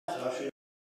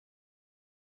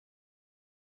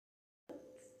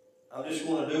I'm just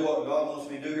going to do what God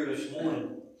wants me to do here this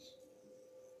morning.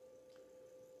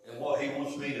 And what He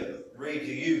wants me to read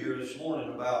to you here this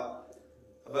morning about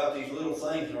these little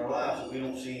things in our lives that we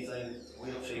don't see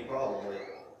any problem with.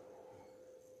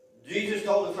 Jesus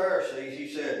told the Pharisees,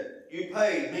 He said, you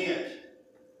pay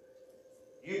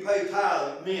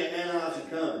tithe of mint, anise, and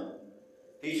cumin.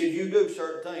 He said, you do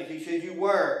certain things. He said, you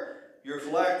wear your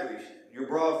phylacteries, your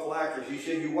broad phylacteries. He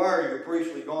said, you wear your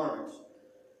priestly garments.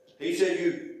 He said,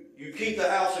 you keep the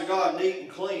house of God neat and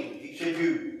clean. He said,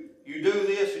 you do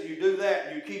this and you do that,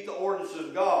 and you keep the ordinances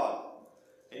of God.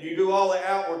 And you do all the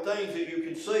outward things that you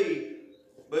can see.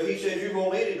 But He said, you've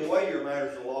omitted the weightier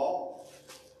matters of law,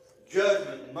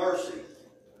 judgment and mercy.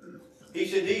 He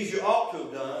said, these you ought to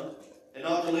have done, and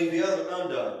not to leave the other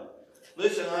undone.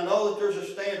 Listen, I know that there's a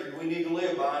standard we need to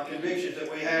live by and convictions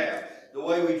that we have. The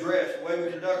way we dress, the way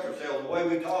we conduct ourselves, the way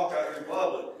we talk out here in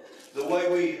public, the way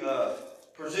we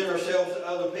present ourselves to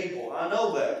other people. I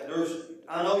know that.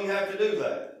 I know you have to do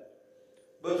that.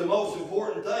 But the most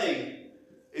important thing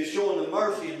is showing the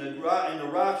mercy and the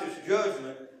righteous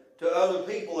judgment to other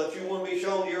people that you want to be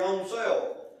shown to your own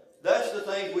self. That's the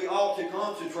thing we ought to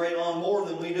concentrate on more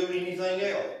than we do anything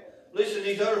else. Listen,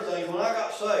 these other things, when I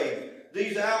got saved,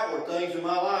 these outward things in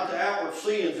my life, the outward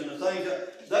sins and the things,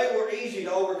 they were easy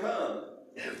to overcome.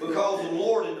 Because of the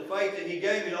Lord and the faith that He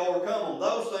gave me to overcome them,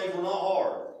 those things were not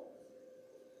hard.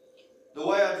 The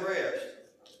way I dressed,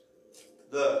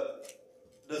 the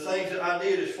things that I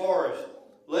did as far as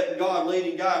letting God lead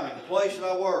and guide me, the place that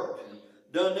I worked, and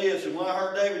done this, and when I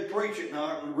heard David preach it, and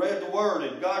I read the Word,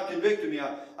 and God convicted me,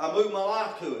 I moved my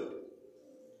life to it.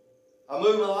 I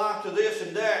moved my life to this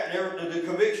and that, and the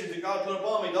convictions that God put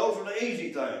upon me, those were the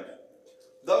easy things.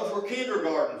 Those were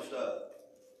kindergarten stuff.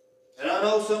 And I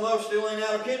know some of us still ain't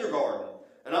out of kindergarten.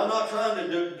 And I'm not trying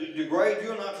to degrade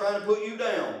you, I'm not trying to put you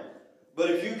down.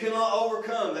 But if you cannot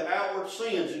overcome the outward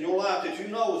sins in your life that you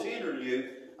know is hindering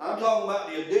you, I'm talking about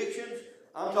the addictions,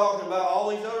 I'm talking about all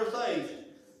these other things,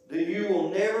 then you will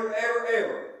never, ever,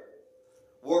 ever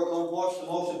work on what's the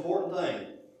most important thing.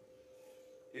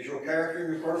 Is your character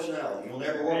and your personality. You'll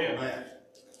never work on that.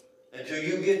 Until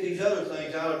you get these other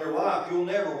things out of your life, you'll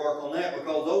never work on that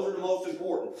because those are the most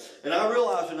important. And I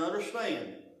realize and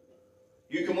understand,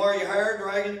 you can wear your hair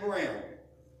dragging the ground.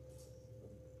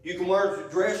 You can wear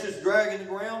dresses dragging the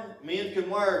ground. Men can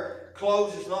wear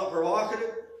clothes that's not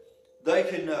provocative. They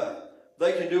can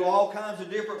do all kinds of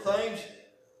different things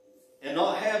and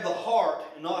not have the heart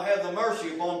and not have the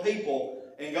mercy upon people.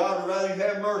 And God would rather you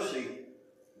have mercy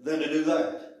than to do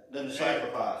that, than to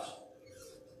sacrifice.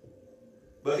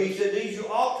 But He said, these you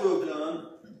ought to have done,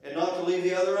 and not to leave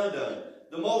the other undone.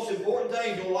 The most important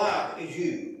thing in your life is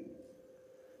you.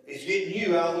 It's getting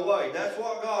you out of the way. That's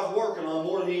what God's working on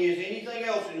more than He is anything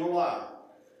else in your life.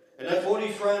 And that's what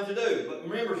He's trying to do. But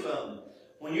remember something.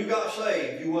 When you got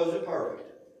saved, you wasn't perfect.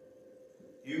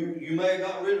 You may have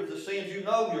got rid of the sins you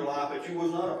know in your life, but you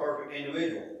was not a perfect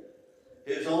individual.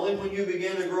 It's only when you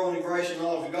began to grow in the grace and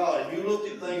knowledge of God, and you looked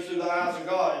at things through the eyes of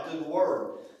God and through the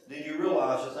Word, then you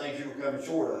realize the things you were coming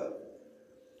short of.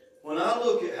 When I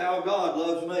look at how God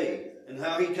loves me, and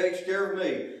how He takes care of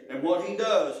me, and what He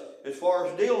does as far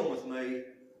as dealing with me,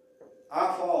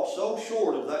 I fall so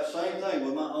short of that same thing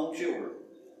with my own children.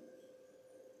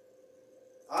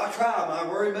 I try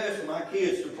my very best for my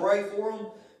kids to pray for them,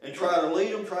 and try to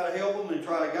lead them, try to help them, and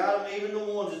try to guide them, even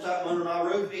the ones that's out under my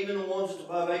roof, even the ones that's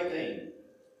above 18.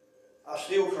 I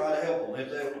still try to help them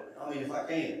if I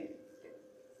can.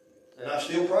 And I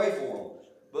still pray for them.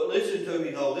 But listen to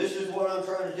me though, this is what I'm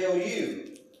trying to tell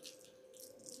you.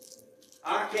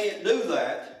 I can't do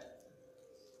that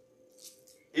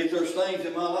if there's things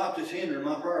in my life that's hindering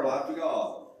my prayer life to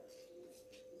God.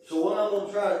 So what I'm going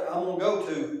to go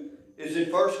to is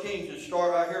in 1 Kings, and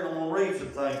start right here, and I'm going to read some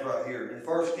things right here in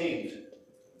 1 Kings.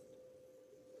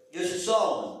 This is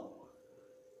Solomon.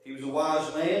 He was a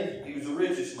wise man. He was the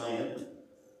richest man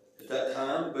at that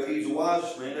time, but he's the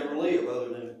wisest man ever lived other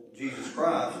than Jesus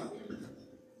Christ.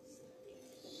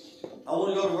 I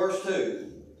want to go to verse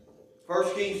 2.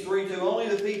 1 Kings 3:2. Only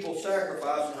the people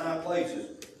sacrificed in high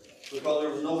places, because there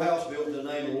was no house built in the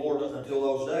name of the Lord until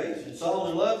those days. And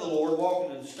Solomon loved the Lord,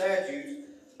 walking in the statutes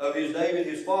of his David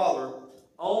his father.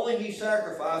 Only he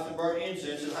sacrificed and burnt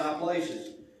incense in high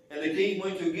places. And the king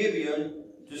went to Gibeon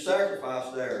to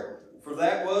sacrifice there, for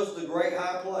that was the great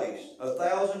high place.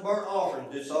 1,000 burnt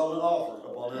offerings did Solomon offer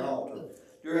upon that altar.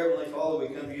 Dear Heavenly Father, we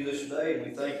come to you this day, and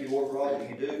we thank you, Lord, for all that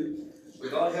you do. But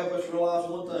God, help us realize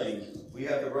one thing. We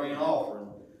have to bring an offering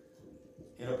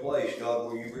in a place, God,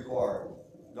 where you require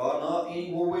it. God, not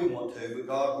anywhere we want to, but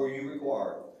God, where you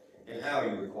require it. and how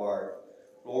you require it.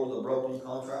 Lord, with a broken,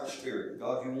 contrite spirit,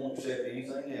 God, you won't accept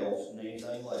anything else and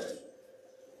anything less.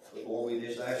 But Lord, we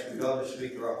just ask you, God, to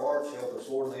speak to our hearts. Help us,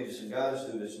 Lord, lead us and guide us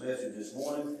through this message this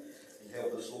morning. And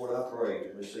help us, Lord, I pray,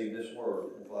 to receive this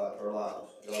word and apply it to our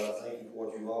lives. God, I thank you for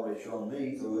what you've already shown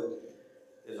me through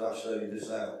it as I study this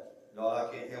out. God,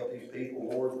 I can't help these people,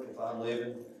 Lord, if I'm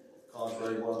living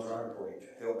contrary to what I'm trying to preach.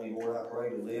 Help me, Lord, I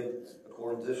pray, to live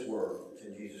according to this word. It's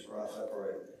in Jesus Christ I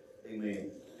pray.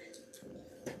 Amen.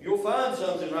 You'll find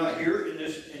something right here in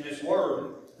this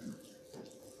word.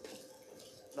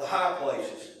 The high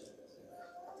places.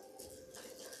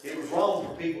 It was wrong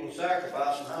for people to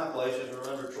sacrifice in high places or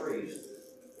under trees.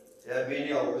 It had to be in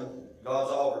the open.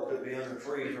 God's altar couldn't be under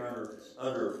trees or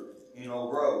under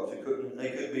groves. It couldn't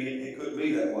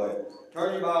be that way.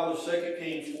 Turn your Bible to 2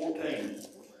 Kings 14.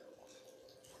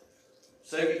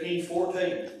 2 Kings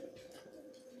 14.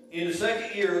 In the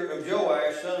second year of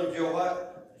Joash, son of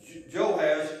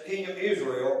Joahaz, king of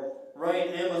Israel,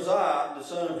 reigned Amaziah, the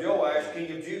son of Joash,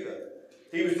 king of Judah.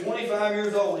 He was 25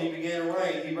 years old when he began to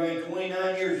reign. He reigned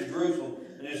 29 years in Jerusalem,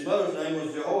 and his mother's name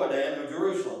was Jehoiadan of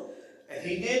Jerusalem. And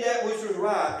he did that which was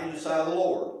right in the sight of the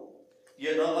Lord.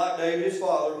 Yet not like David his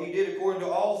father, he did according to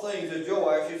all things that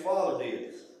Joash his father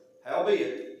did.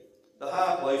 Howbeit, the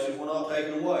high places were not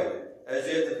taken away, as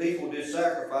yet the people did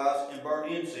sacrifice and burn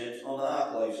incense on the high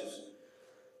places.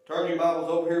 Turn your Bibles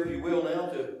over here, if you will, now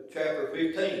to chapter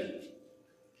 15.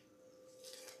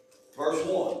 Verse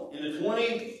 1. In the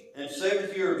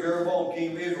 27th year of Jeroboam,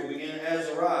 king of Israel, began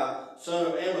Azariah, son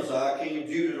of Amaziah, king of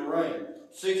Judah, to reign.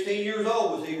 16 years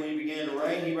old was he when he began to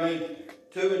reign. He reigned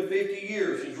 52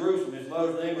 years in Jerusalem. His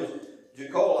mother's name was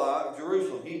Jecoliah of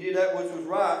Jerusalem. He did that which was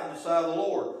right in the sight of the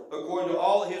Lord, according to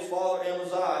all that his father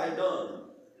Amaziah had done,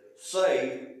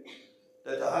 save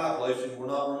that the high places were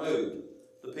not removed.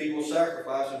 The people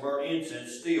sacrificed and burnt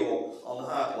incense still on the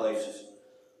high places.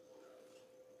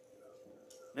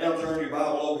 Now turn your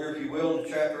Bible over here, if you will, to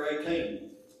chapter 18.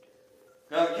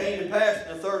 Now it came to pass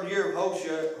in the 3rd year of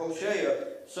Hoshea,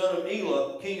 son of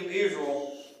Elah, king of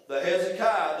Israel, that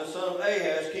Hezekiah, the son of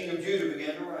Ahaz, king of Judah,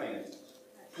 began to reign.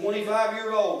 25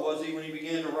 years old was he when he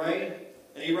began to reign,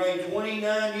 and he reigned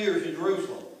 29 years in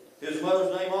Jerusalem. His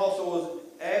mother's name also was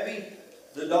Abi,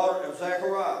 the daughter of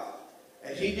Zechariah.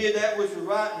 And he did that which was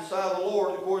right in the sight of the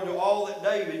Lord, according to all that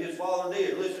David his father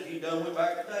did. Listen, he went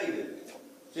back to David.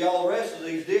 See, all the rest of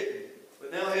these didn't.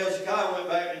 But now Hezekiah went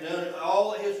back and done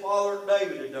all that his father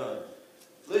David had done.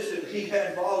 Listen, he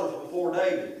had fathers before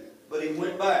David, but he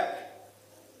went back.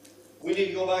 We need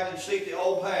to go back and seek the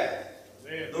old path.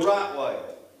 Amen. The right way.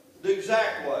 The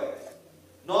exact way.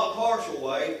 Not partial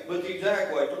way, but the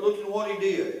exact way. But look at what he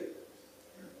did.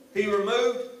 He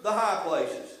removed the high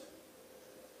places.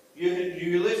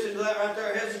 You listen to that right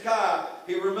there, Hezekiah.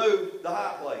 He removed the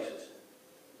high places.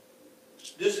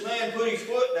 This man put his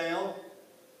foot down,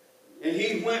 and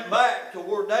he went back to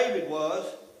where David was,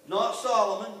 not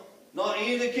Solomon, not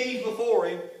any of the kings before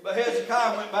him, but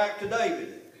Hezekiah went back to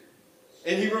David.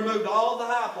 And he removed all of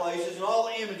the high places and all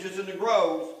the images and the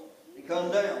groves and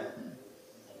come down.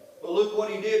 But look what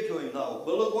he did to him, though.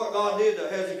 But look what God did to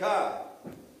Hezekiah.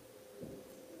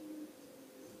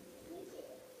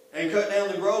 And cut down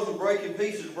the groves and break in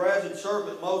pieces the brazen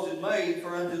serpent Moses made,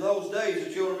 for unto those days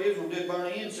the children of Israel did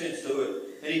burn incense to it.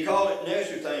 And he called it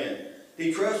Neshutan.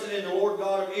 He trusted in the Lord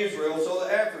God of Israel, so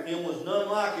that after him was none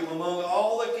like him among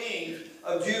all the kings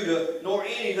of Judah, nor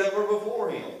any that were before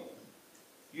him.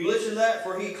 You listen to that,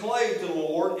 for he clave to the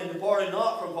Lord, and departed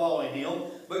not from following him,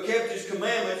 but kept his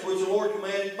commandments which the Lord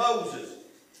commanded Moses.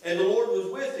 And the Lord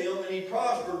was with him, and he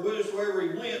prospered whithersoever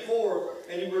he went forth,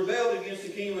 and he rebelled against the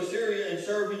king of Assyria, and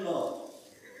served him not.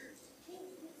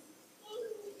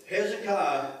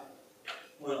 Hezekiah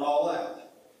went all out.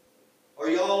 Are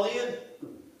you all in?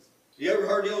 You ever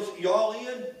heard those, you all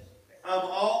in? I'm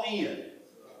all in.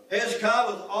 Hezekiah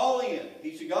was all in.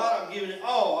 He said, God, I'm giving it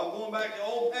all. I'm going back to the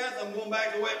old path. I'm going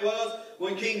back to the way it was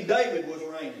when King David was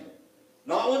reigning.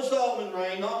 Not when Solomon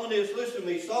reigned, not when this. Listen to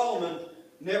me, Solomon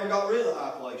never got rid of the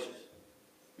high places.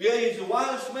 Yeah, he's the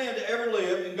wisest man to ever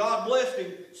live, and God blessed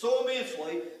him so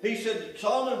immensely. He said,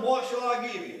 Solomon, what shall I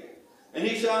give you? And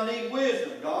he said, I need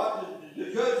wisdom, God,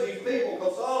 to judge these people,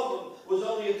 because Solomon was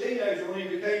only a teenager when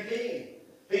he became king.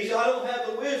 He said, I don't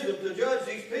have the wisdom to judge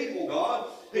these people, God.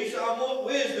 He said, I want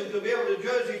wisdom to be able to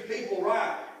judge these people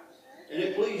right. And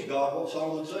it pleased God what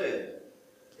Solomon said.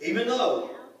 Even though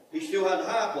he still had the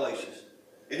high places.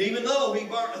 And even though he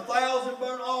burnt 1,000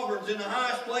 burnt offerings in the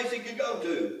highest place he could go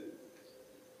to.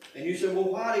 And you said, well,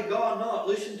 why did God not?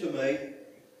 Listen to me.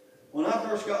 When I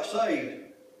first got saved,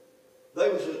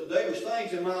 there was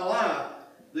things in my life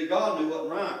that God knew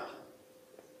wasn't right.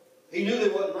 He knew they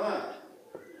wasn't right.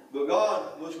 But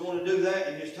God was going to do that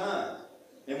in His time.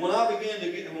 And when I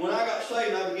got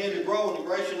saved and I began to grow in the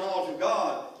grace and knowledge of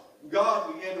God,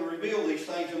 God began to reveal these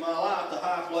things in my life, the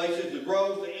high places, the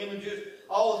groves, the images,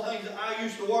 all the things that I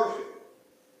used to worship.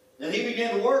 And He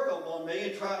began to work upon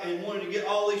me and wanted to get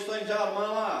all these things out of my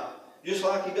life, just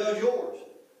like He does yours.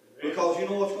 Because you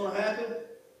know what's going to happen?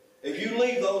 If you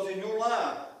leave those in your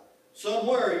life,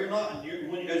 somewhere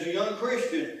as a young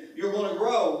Christian, you're going to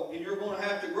grow, and you're going to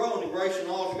have to grow in the grace and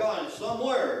knowledge of God. And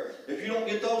somewhere, if you don't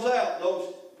get those out,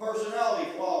 those personality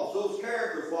flaws, those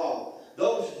character flaws,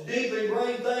 those deep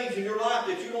ingrained things in your life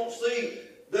that you don't see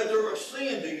that they're a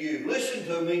sin to you. Listen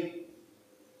to me.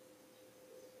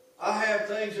 I have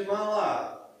things in my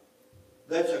life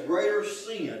that's a greater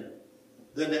sin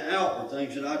than the outward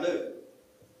things that I do.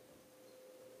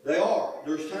 They are.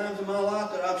 There's times in my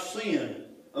life that I've sinned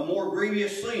a more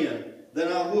grievous sin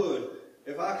than I would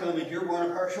if I come in here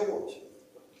wearing a pair of shorts.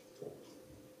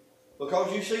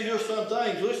 Because you see, there's some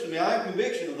things, listen to me, I have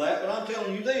conviction of that, but I'm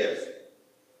telling you this.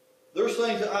 There's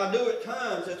things that I do at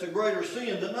times that's a greater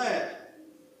sin than that.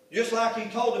 Just like He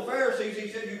told the Pharisees, He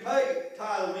said, you pay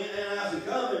tithe and as a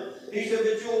coming. He said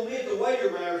that you'll omit the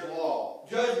weightier matters of the law.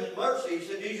 Judgment, mercy. He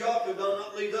said, these you ought to have done,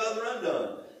 not leave the other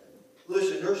undone.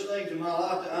 Listen, there's things in my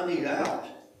life that I need out.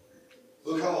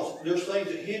 Because there's things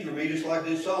that hinder me, just like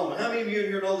this Solomon. How many of you in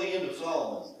here know the end of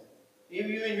Solomon? Any of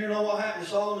you in here know what happened to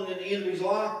Solomon in the end of his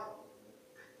life?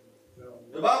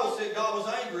 The Bible said God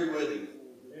was angry with him.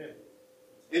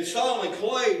 And Solomon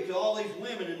clave to all these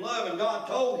women in love, and God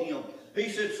told him, He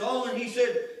said, Solomon, He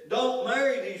said, don't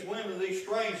marry these women of these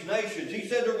strange nations. He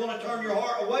said, they're going to turn your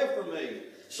heart away from me.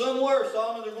 Somewhere,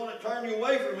 Solomon, they're going to turn you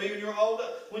away from me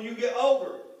when you get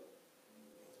older.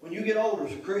 When you get older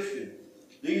as a Christian,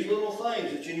 these little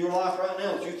things that's in your life right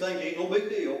now that you think ain't no big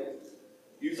deal.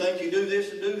 You think you do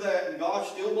this and do that, and God's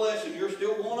still blessing. You're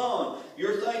still going on.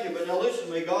 You're thinking, but now listen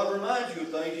to me. God reminds you of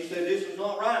things. He said, this is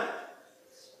not right.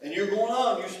 And you're going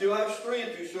on. You still have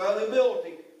strength. You still have the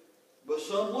ability. But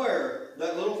somewhere,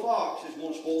 that little fox is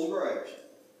going to spoil the grapes.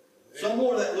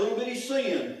 Somewhere, that little bitty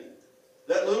sin,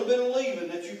 that little bit of leaven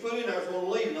that you put in there is going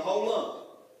to leaven the whole lump.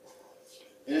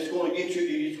 And it's going to get you.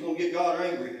 It's going to get God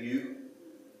angry at you.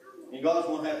 And God's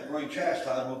going to have to bring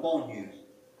chastisement upon you.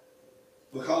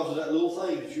 Because of that little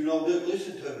thing that you know do.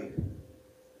 Listen to me.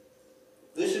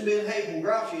 Listen, being hateful and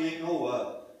grouchy ain't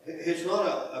it's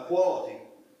not a quality.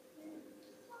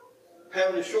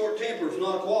 Having a short temper is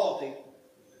not a quality.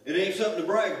 It ain't something to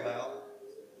brag about.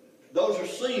 Those are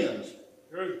sins.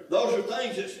 Those are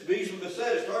things that easily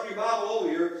beset us. Turn your Bible over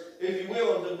here, if you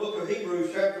will, in the book of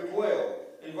Hebrews chapter 12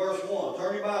 and verse 1.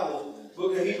 Turn your Bible,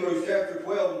 book of Hebrews chapter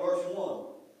 12 and verse 1.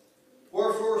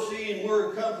 Wherefore, seeing we're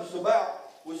encompassed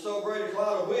about with so great a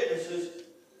cloud of witnesses,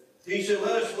 He said,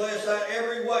 let us lay aside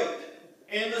every weight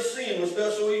and the sin which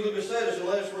does so easily beset us, and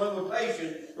let us run with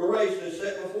patience the race that is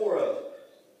set before us.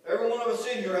 Every one of us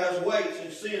in here has weights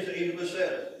and sins that easily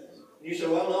beset us. You say,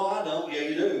 well, no, I don't. Yeah,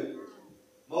 you do.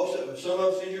 Some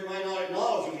of us in here may not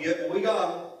acknowledge them yet, but we got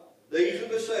them. They easily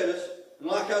beset us. And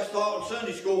like I was taught in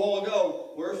Sunday school a while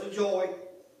ago, where's the joy?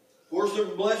 Where's the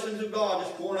blessings of God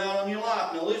that's pouring out on your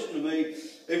life? Now listen to me.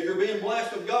 If you're being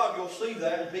blessed of God, you'll see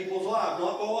that in people's lives.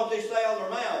 Not by what they say out of their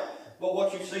mouth, but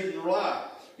what you see in their life.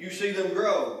 You see them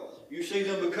grow. You see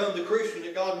them become the Christian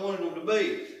that God wanted them to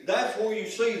be. That's where you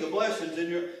see the blessings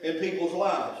in people's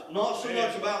lives. Not so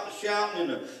much about the shouting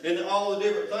and all the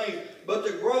different things, but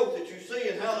the growth that you see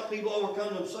and how that people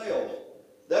overcome themselves.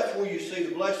 That's where you see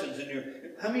the blessings in your.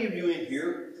 How many of you in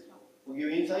here will give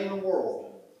anything in the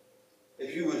world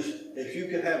if you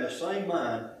could have the same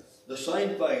mind, the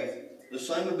same faith, the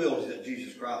same ability that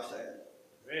Jesus Christ had?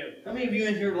 Amen. How many of you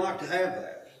in here would like to have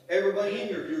that? Everybody in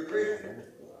here, if you're a Christian.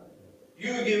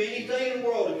 You would give anything in the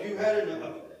world if you had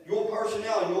your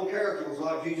personality, your character was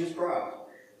like Jesus Christ.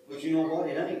 But you know what?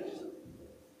 It ain't.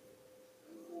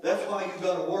 That's why you've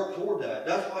got to work toward that.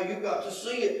 That's why you've got to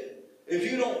see it.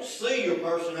 If you don't see your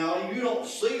personality, you don't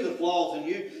see the flaws in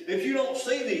you, if you don't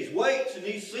see these weights and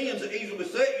these sins that easily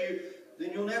beset you,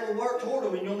 then you'll never work toward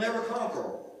them and you'll never conquer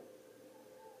them.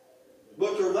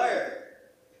 But they're there.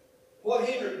 What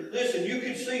hinders? Listen, you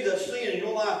can see the sin in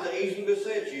your life that easily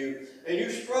besets you, and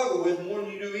you struggle with more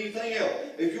than you do anything else.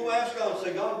 If you ask God and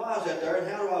say, God, why is that there, and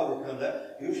how do I overcome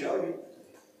that? He'll show you.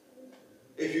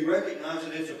 If you recognize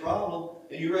that it's a problem,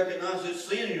 and you recognize it's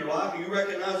sin in your life, and you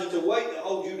recognize it's a weight that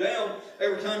holds you down,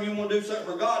 every time you want to do something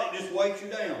for God, it just weights you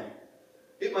down.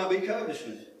 It might be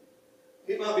covetousness.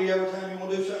 It might be every time you want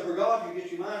to do something for God, you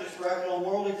get your mind distracted on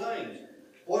worldly things.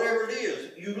 Whatever it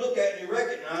is, you look at it and you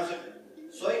recognize it.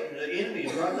 Satan, the enemy,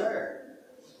 is right there.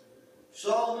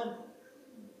 Solomon,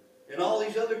 and all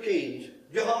these other kings,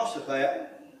 Jehoshaphat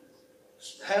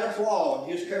had a flaw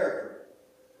in his character.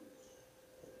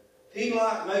 He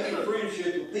liked making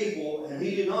friendships with people, and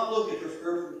he did not look at their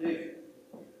spiritual condition.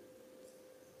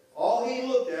 All he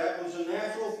looked at was the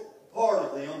natural part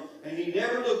of them, and he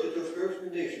never looked at their spiritual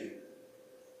condition.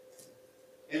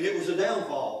 And it was a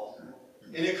downfall.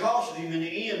 And it costed him in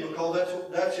the end, because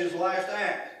that's his last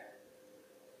act.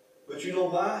 But you know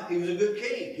why? He was a good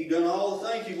king. He done all the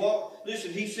things.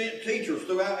 He sent teachers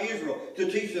throughout Israel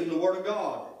to teach them the Word of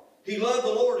God. He loved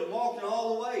the Lord and walked in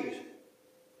all the ways.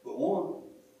 But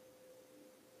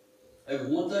there was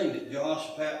one thing that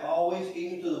Jehoshaphat always,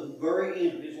 even to the very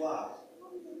end of his life,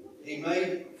 he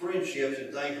made friendships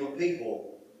and things with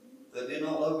people that did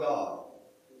not love God.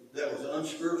 That was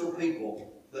unspiritual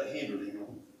people that hindered him.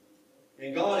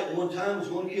 And God at one time was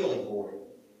going to kill him for it.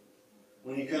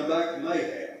 When he come back from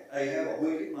Ahab, a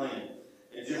wicked man.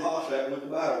 And Jehoshaphat went to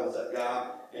battle with that guy,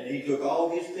 and he took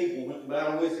all his people and went to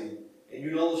battle with him. And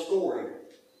you know the story.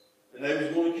 And they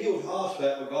was going to kill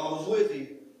Jehoshaphat, but God was with him.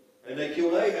 And they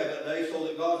killed Ahab that day so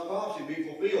that God's prophecy would be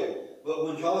fulfilled. But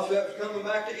when Jehoshaphat was coming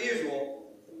back to Israel,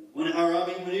 when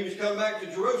he was coming back to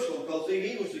Jerusalem, because see,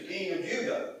 he was the king of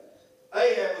Judah.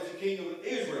 Ahab was the king of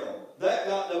Israel. That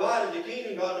got divided. The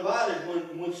kingdom got divided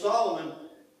when Solomon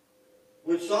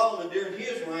during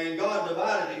his reign, God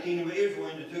divided the kingdom of Israel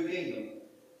into two kingdoms,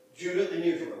 Judah and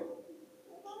Israel.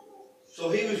 So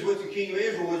he was with the king of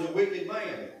Israel, was a wicked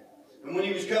man. And when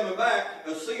he was coming back,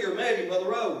 a seer met him by the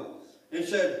road and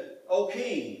said, "O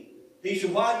king," he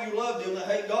said, "why do you love them that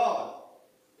hate God?"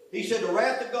 He said, "The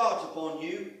wrath of God's upon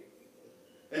you."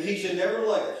 And he said,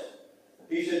 "Nevertheless,"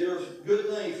 he said, "there's good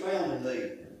things found in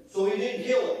thee." So he didn't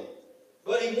kill him.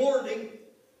 But he warned him.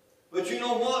 But you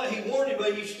know what? He warned him,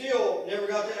 but he still never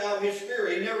got that out of his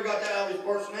spirit. He never got that out of his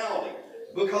personality.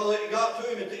 Because it got to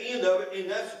him at the end of it,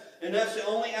 and that's the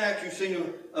only act you've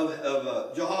seen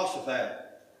of Jehoshaphat.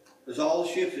 Is all the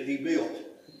ships that he built.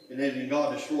 And then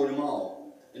God destroyed them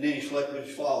all. And then he slept with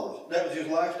his fathers. That was his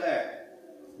last act.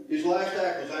 His last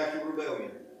act was act of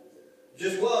rebellion.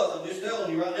 Just was. I'm just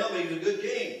telling you right now, but he's a good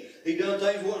king. He done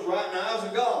things what was right in the eyes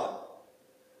of God.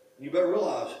 And you better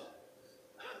realize,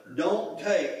 don't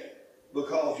take,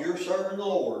 because you're serving the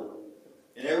Lord,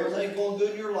 and everything's going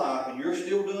good in your life, and you're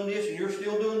still doing this, and you're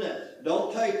still doing that.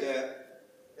 Don't take that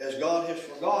as God has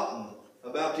forgotten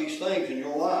about these things in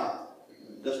your life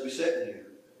that's besetting you.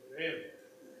 Amen.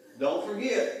 Don't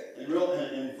forget,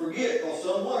 and forget, because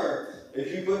somewhere,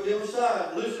 if you put them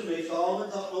aside, listen to me,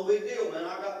 Solomon thought no big deal, man.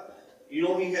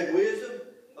 He had wisdom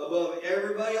above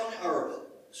everybody on the earth.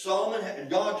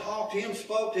 God talked to him,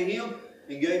 spoke to him,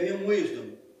 and gave him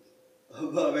wisdom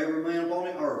above every man upon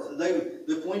the earth.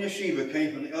 The Queen of Sheba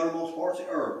came from the uttermost parts of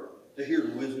the earth to hear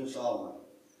the wisdom of Solomon.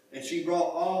 And she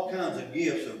brought all kinds of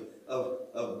gifts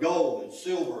of gold and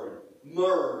silver and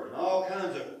myrrh and all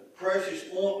kinds of precious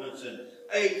ointments and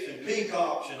apes and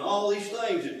peacocks and all these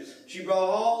things. And she brought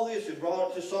all this and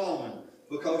brought it to Solomon.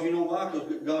 Because you know why?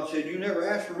 Because God said, "You never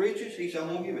asked for riches." He said, "I'm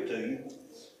going to give it to you."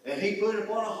 And he put it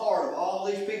upon the heart of all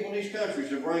these people in these countries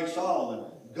to bring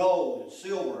Solomon gold and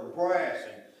silver and brass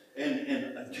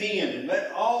and tin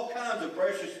and all kinds of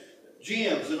precious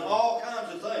gems and all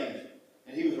kinds of things.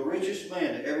 And he was the richest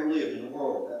man that ever lived in the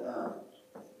world at that time.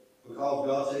 Because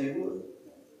God said he would.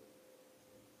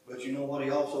 But you know what he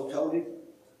also told him?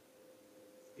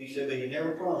 He said, but he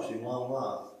never promised him long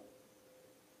life.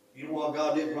 You know why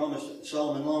God didn't promise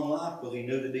Solomon long life? Because he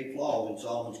knew the deep flaws in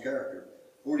Solomon's character.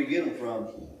 Where did he get them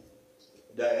from?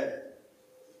 Dad.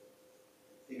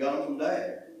 He got them from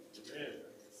Dad.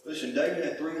 Listen, David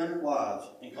had 300 wives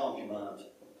and concubines.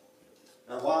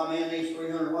 Now, why a man needs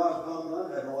 300 wives and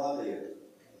concubines, I have no idea.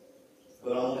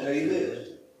 But I want to tell you this.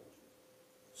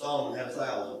 Solomon had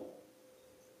 1,000.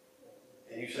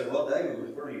 And you said, well, David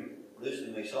was pretty.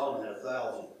 Listen to me, Solomon had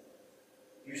 1,000.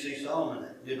 You see,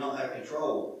 Solomon did not have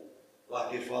control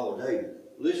like his father David.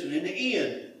 Listen, in the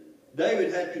end,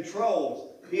 David had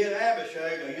control. He had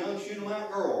Abishag, a young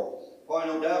Shunammite girl.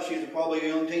 Probably no doubt she was probably a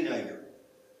young teenager.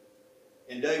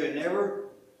 And David never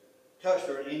touched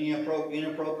her in any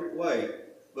inappropriate way.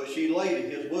 But she laid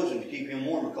in his bosom to keep him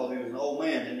warm because he was an old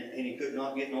man and he could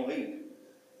not get no heat.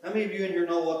 How many of you in here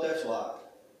know what that's like?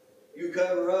 You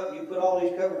cover up, you put all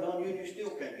these covers on you, and you still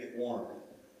can't get warm.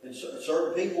 And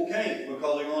certain people can't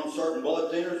because they're on certain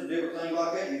blood thinners and different things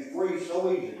like that. You freeze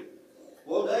so easy.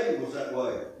 Well, David was that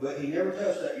way, but he never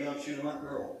touched that young Shunammite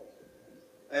girl,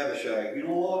 Abishag. You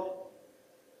know what?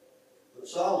 But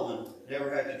Solomon never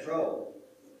had control.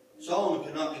 Solomon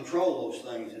could not control those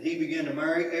things, and he began to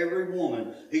marry every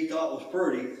woman he thought was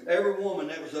pretty, every woman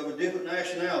that was of a different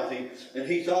nationality, and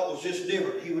he thought was just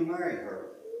different. He would marry her.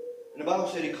 And the Bible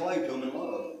said he clave to them in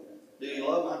love. Did he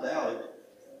love them? I doubt it.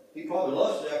 He probably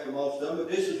lusted after most of them, but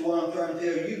this is what I'm trying to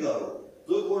tell you though.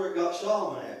 Look where it got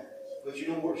Solomon at. But you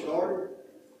know where it started?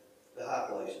 The high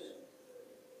places.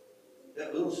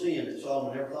 That little sin that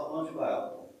Solomon never thought much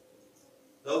about.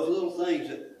 Those little things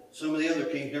that some of the other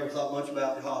kings never thought much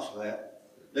about, Jehoshaphat.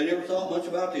 They never thought much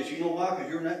about this. You know why? Because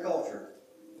you're in that culture.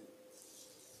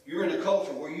 You're in a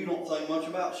culture where you don't think much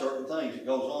about certain things that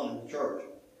goes on in the church.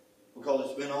 Because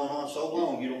it's been on so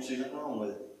long, you don't see nothing wrong with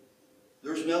it.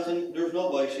 There's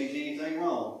nobody sees anything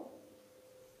wrong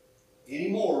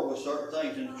anymore with certain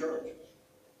things in the church.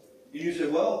 And you say,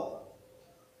 well,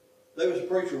 there was a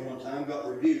preacher one time got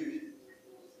rebuked.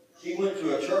 He went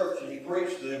to a church and he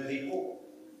preached to them people,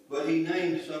 but he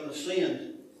named some of the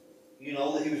sins,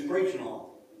 that he was preaching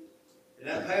on. And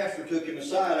that pastor took him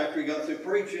aside after he got through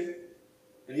preaching,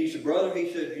 and he said, brother,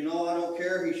 he said, I don't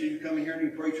care. He said, you come in here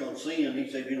and you preach on sin. He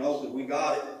said, because we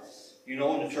got it. In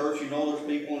the church, there's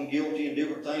people and guilty and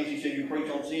different things. He said, you preach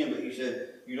on sin, but he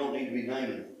said, you don't need to be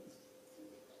naming it.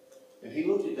 And he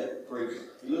looked at that preacher.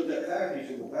 He looked at that pastor. He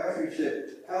said, well, pastor, he said,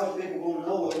 how's people going to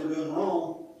know what they're doing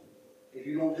wrong if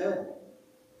you don't tell them?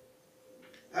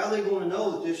 How are they going to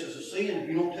know that this is a sin if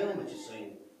you don't tell them it's a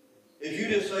sin? If you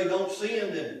just say don't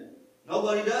sin, then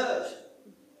nobody does.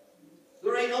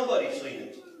 There ain't nobody sinning.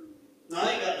 Now,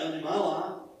 I ain't got nothing in my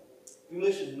life. You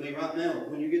listen to me right now.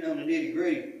 When you get down to nitty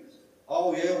gritty,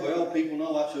 oh yeah, well, people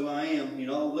know that's who I am.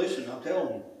 Listen, I'm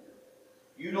telling you.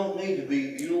 You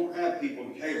don't have people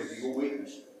to cater to your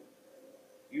weakness.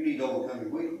 You need to overcome your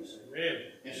weakness. Amen.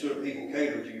 Instead of people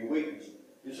catering to your weakness.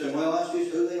 You say, well, that's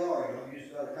just who they are. You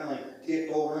just got to kind of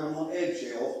tiptoe around on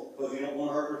eggshells because you don't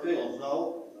want to hurt their feelings.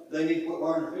 No, they need to quit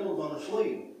wearing their feelings on their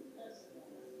sleeve.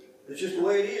 It's just the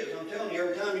way it is. I'm telling you,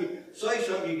 every time you say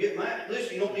something, you get mad.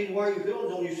 Listen, you don't need to wear your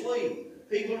feelings on your sleeve.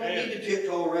 People don't need to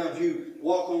tiptoe around you,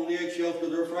 walk on the eggshells because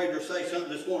they're afraid to say something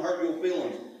that's going to hurt your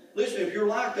feelings. Listen, if you're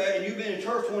like that and you've been in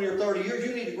church 20 or 30 years,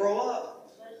 you need to grow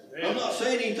up. I'm not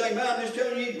saying anything about it. I'm just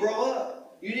telling you, you need to grow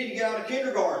up. You need to get out of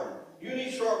kindergarten. You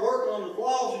need to start working on the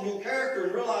flaws in your character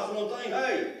and realize one thing,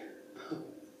 hey,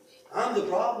 I'm the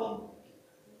problem.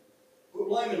 Quit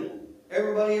blaming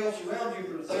everybody else around you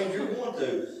for the things you're going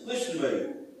through. Listen to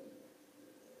me.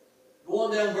 Go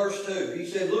on down verse 2. He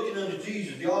said, looking unto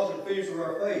Jesus, the author and finisher of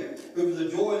our faith, who for the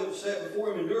joy that was set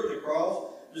before him endured the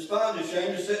cross, despised the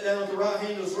shame, to sit down at the right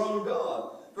hand of the throne of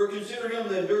God. For consider him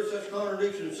that endured such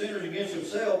contradiction of sinners against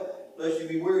himself, lest you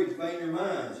be wearied and faint in your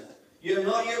minds. You have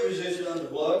not yet resisted unto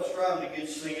blood, striving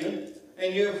against sin,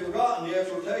 and you have forgotten the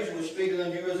exhortation which speaketh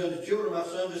unto you as unto children, my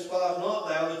son, despise not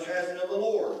thou the chastening of the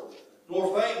Lord,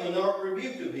 nor faint when thou art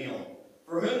rebuked of him.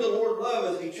 For whom the Lord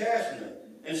loveth, he chasteneth,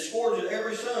 and scourgeth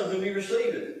every son whom he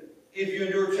receiveth. If you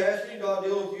endure chastening, God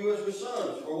dealeth with you as with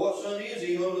sons. For what son is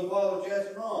he whom the Father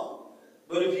chasteneth not?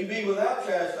 But if you be without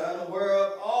chastisement,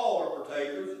 whereof all are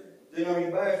partakers, then are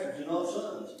you bastards and not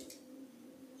sons.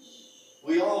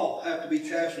 We all have to be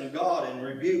chastened of God and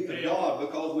rebuked of God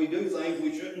because we do things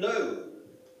we shouldn't do.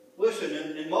 Listen,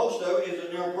 and most of it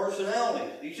is in our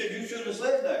personality. He said you shouldn't have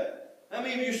said that. How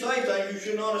many of you say things you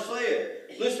should not have said?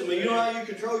 Listen to me, you know how you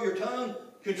control your tongue?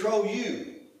 Control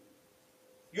you.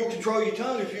 You'll control your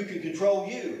tongue if you can control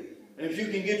you. And if you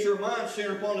can get your mind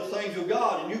centered upon the things of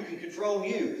God and you can control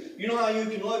you. You know how you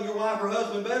can love your wife or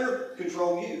husband better?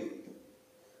 Control you.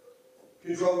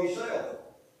 Control yourself.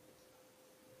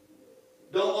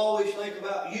 Don't always think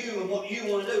about you and what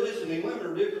you want to do. Listen to me, women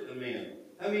are different than men.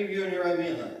 How many of you in here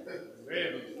amen?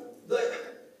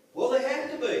 Well, they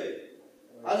have to be.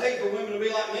 I'd hate for women to be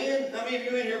like men. How many of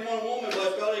you in here want a woman,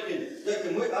 bless God, that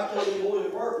can whip? I told the boys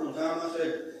at work one time, I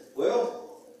said,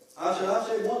 I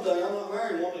said one thing, I'm not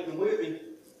marrying one that can whip me.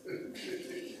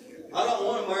 I don't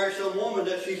want to marry some woman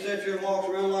that she sits here and walks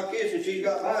around like this and she's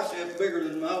got biceps bigger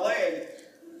than my leg.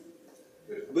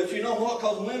 But you know what?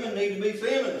 Because women need to be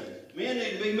feminine. Men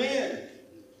need to be men.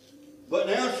 But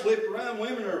now it's flipped around.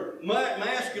 Women are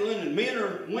masculine and men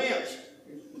are wimps.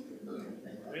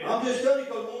 I'm just telling you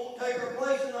because we won't take our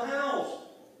place in the house.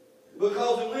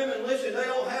 Because the women, listen, they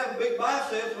don't have big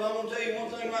biceps. But I'm going to tell you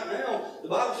one thing right now. The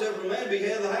Bible says for the man to be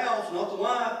head of the house, not the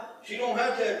wife. She don't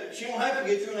have to get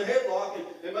you in a headlock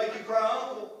and make you cry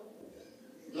uncle.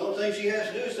 The only thing she has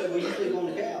to do is say, well, you sleep on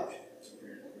the couch.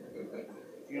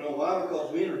 You know why?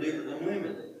 Because men are different than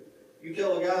women. You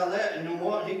tell a guy that, and you know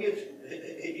what? You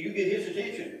get his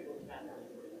attention.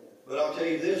 But I'll tell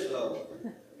you this, though.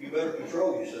 You better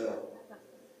control yourself.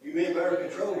 You men better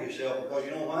control yourself because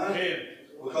you know why?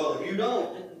 Because if you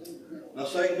don't, now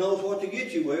Satan knows what to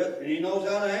get you with, and he knows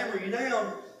how to hammer you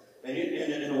down.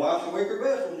 And the wife's a weaker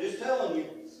vessel. I'm just telling you.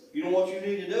 You know what you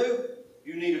need to do?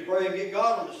 You need to pray and get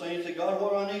God on the scene and say, God,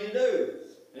 what do I need to do?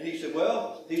 And he said,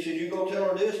 well, he said, you go tell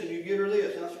her this and you get her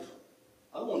this. And I said,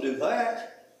 I don't want to do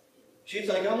that. She'd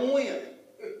think I'm going to win.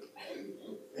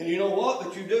 And you know what?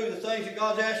 But you do the things that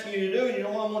God's asking you to do, and you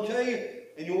know what I'm going to tell you?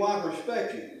 And your wife will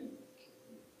respect you.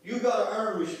 You've got to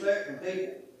earn respect from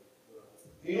people.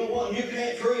 You know what? You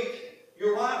can't treat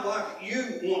your wife like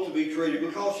you want to be treated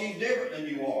because she's different than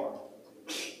you are.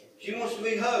 She wants to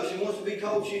be hugged. She wants to be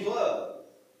told she's loved.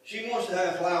 She wants to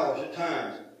have flowers at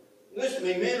times. Listen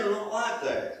to me, men are not like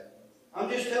that. I'm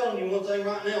just telling you one thing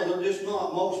right now. They're just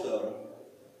not, most of them.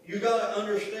 You've got to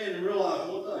understand and realize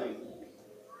one thing.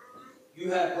 You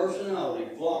have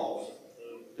personality flaws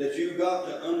that you've got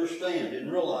to understand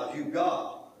and realize you've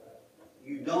got.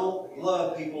 You don't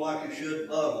love people like you should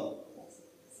love them.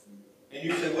 And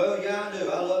you say, well, yeah, I do.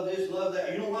 I love this, love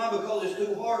that. You know why? Because it's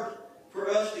too hard for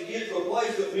us to get to a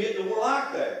place to admit that we're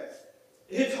like that.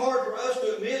 It's hard for us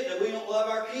to admit that we don't love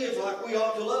our kids like we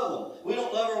ought to love them. We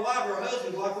don't love our wife or our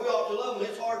husbands like we ought to love them.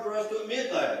 It's hard for us to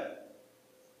admit that.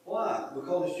 Why?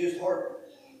 Because it's just hard.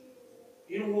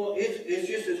 You know what? It's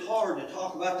just as hard to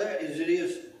talk about that as it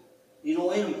is, you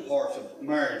know, intimate parts of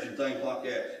marriage and things like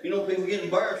that. You know, people get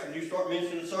embarrassed when you start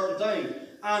mentioning certain things.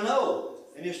 I know.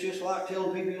 And it's just like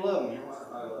telling people you love them. You know,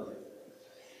 I love you.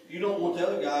 You don't want the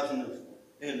other guys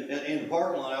in the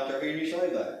parking lot out there hearing you say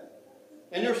that.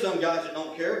 And there's some guys that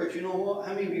don't care, but you know what?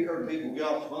 How many of you heard people get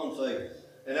off the phone and say,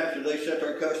 and after they sit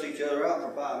there and cuss each other out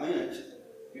for 5 minutes,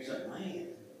 you say, man.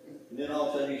 And then all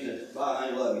of a sudden he says, bye,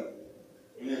 I love you.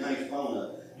 And then hangs the phone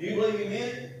up. Do you believe he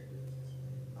meant it?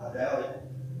 I doubt it.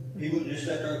 He wouldn't just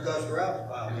sit there and cuss her out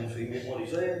for 5 minutes if he meant what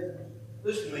he said.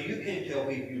 Listen to me, you can't tell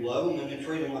people you love them and then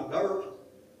treat them like dirt.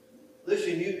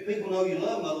 Listen, people know you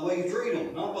love them by the way you treat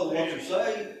them, not by what you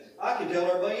say. I can tell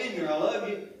everybody in here I love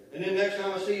you. And then next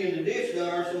time I see you in the ditch down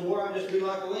there somewhere, I'd just be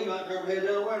like a Levite and turn my head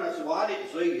the other way. And I said, well, I didn't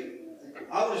see you.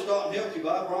 I would have stopped and helped you,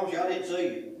 but I promise you I didn't see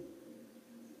you.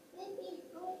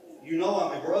 You know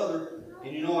I'm your brother,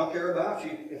 and you know I care about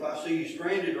you if I see you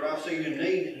stranded or I see you in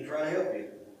need and try to help you.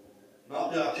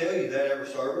 Not that I tell you that every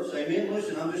service. Amen?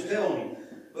 Listen, I'm just telling you.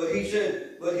 But he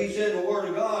said in the Word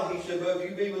of God, he said, but if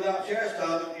you be without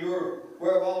chastisement, you're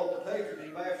aware of all of the patriots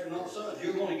and bastards not sons.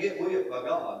 You're going to get whipped by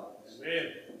God.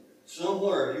 Amen.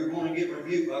 Somewhere you're going to get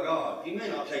rebuked by God. He may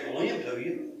not take a limb to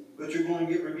you, but you're going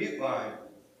to get rebuked by Him.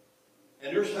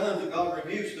 And there's times that God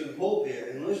rebukes through the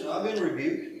pulpit. And listen, I've been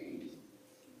rebuked.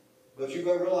 But you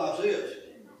better realize this.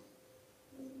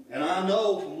 And I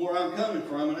know from where I'm coming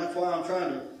from, and that's why I'm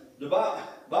trying to. The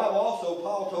Bible also,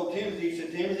 Paul told Timothy, he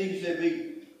said, Timothy, he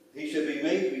said, be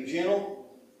meek, be gentle.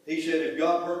 He said, if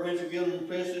God permits you to give them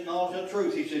repentance and knowledge of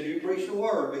truth, he said, you preach the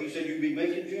word, but he said, you be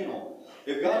meek and gentle.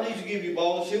 If God needs to give you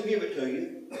boldness, He'll give it to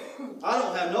you. I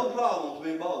don't have no problems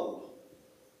being bold.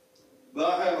 But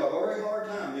I have a very hard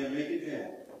time being meek and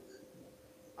gentle.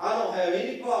 I don't have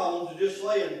any problems just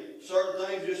saying certain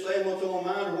things, just saying what's on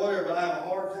my mind or whatever, but I have a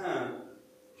hard time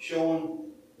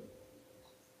showing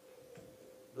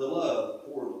the love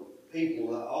for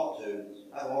people that I ought to.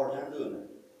 I have a hard time doing that.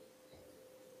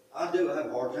 I do. I have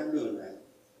a hard time doing that.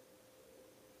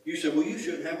 You said, well, you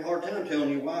shouldn't have a hard time telling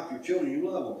your wife, your children, you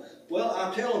love them. Well,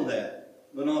 I tell them that,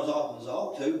 but not as often as I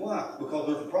ought to. Why? Because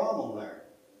there's a problem there.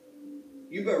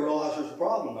 You better realize there's a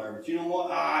problem there. But you know what?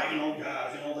 Guys,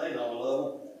 they don't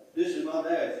love them. This is my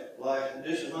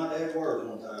dad's words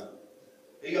one time.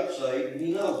 He got saved, and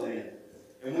he knows that.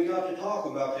 And we got to talk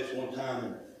about this one time.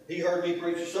 And he heard me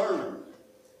preach a sermon.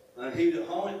 And he was at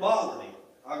home, it bothered him.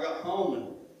 I got home,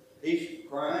 and he's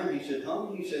crying. He said,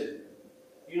 honey, he said,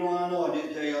 you know, I know I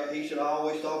didn't tell you. He said, I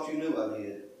always thought you knew I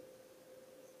did.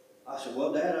 I said,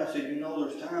 well, Dad, I said, you know,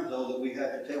 there's times, though, that we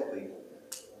have to tell people.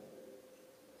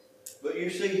 But you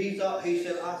see, he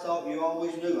said, I thought you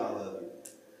always knew I loved you.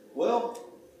 Well,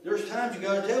 there's times you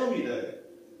got to tell them you do.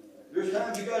 There's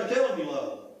times you got to tell them you love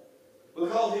them.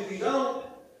 Because if you don't,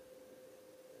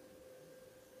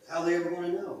 how are they ever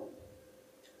going to know?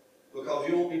 Because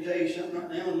you want me to tell you something right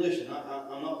now, and listen,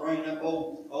 I'm not bringing up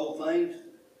old things,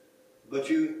 but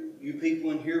you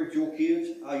people in here with your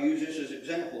kids, I use this as an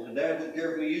example, and Dad wouldn't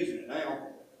care if we using it now.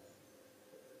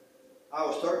 I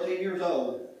was 13 years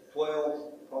old,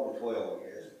 12, probably 12, I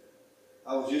guess.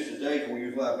 I was just at the age where you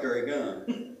was allowed to carry a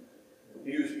gun.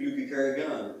 You could carry a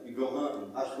gun. You go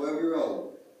hunting. I was 12 years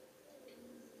old.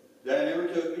 Dad never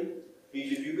took me.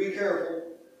 He said, you be careful.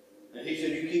 And he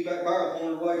said, you keep that barrel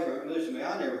pointed away from it. Listen to me,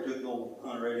 I never took no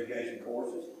hunter education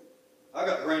courses. I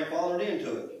got grandfathered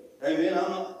into it. Amen.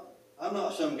 I'm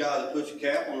not some guy that puts a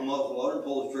cap on a muzzleloader and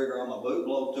pulls the trigger on my boot,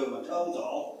 blows two of my toes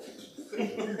off.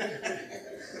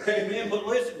 Amen. But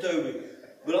listen to me.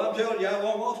 But I'm telling you, I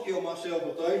almost killed myself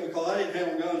with things because I didn't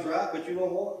handle guns right. But you know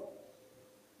what?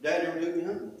 Dad never took me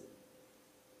hunting.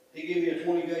 He gave me a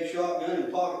 20-gauge shotgun and a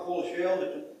pocket full of shells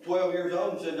at 12 years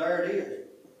old and said, there it is.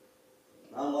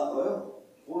 And I'm like, well,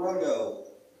 where'd I go?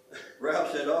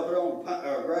 Ralph said, oh, put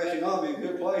on grassy knob, be a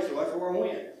good place, so that's where I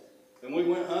went. And we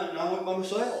went hunting, I went by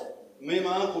myself. Me and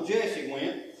my Uncle Jesse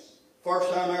went.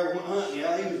 First time I ever went hunting.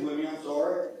 Yeah, he was with me, I'm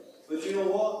sorry. But you know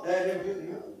what? Dad never took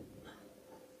me hunting.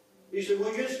 He said,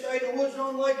 well, you just stayed in the woods and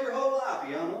on the lake your whole life.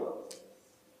 Yeah, I know it.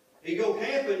 He'd go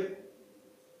camping,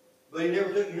 but he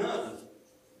never took me hunting.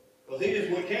 Because he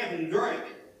just went camping to drink.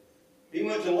 He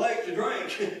went to the lake to drink.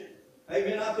 Hey,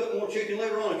 man, I put more chicken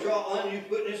liver on a trot line than you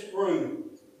put in this room.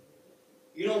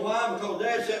 You know why? Because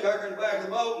Dad sat back in the back of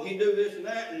the boat and he'd do this and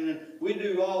that, and we'd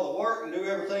do all the work and do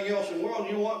everything else in the world. And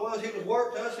you know what it was? It was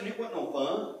work to us, and it wasn't no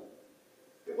fun.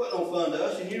 It wasn't no fun to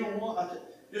us. And you know what?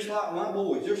 Just like my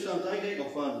boys, there's some things ain't no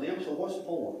fun to them, so what's the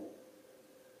point?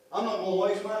 I'm not going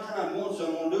to waste my time going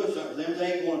somewhere and doing something for them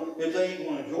if they ain't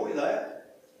going to enjoy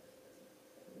that.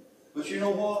 But you know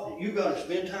what? You've got to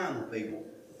spend time with people,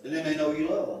 and then they know you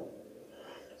love them.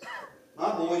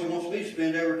 My boys want me to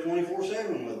spend every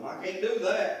 24/7 with them. I can't do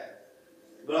that.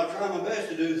 But I try my best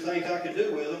to do the things I can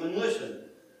do with them and listen.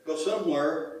 Because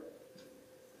somewhere,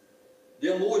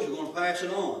 them boys are going to pass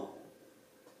it on.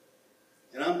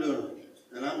 And I'm doing it.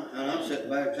 And I'm setting a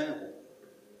bad example.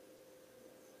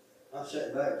 I'm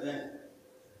setting a bad example.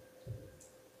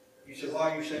 You said,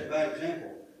 why are you setting a bad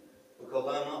example? Because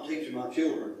I'm not teaching my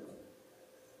children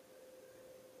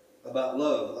about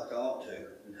love like I ought to,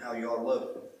 and how you ought to love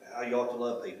them. How you ought to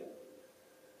love people.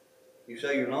 You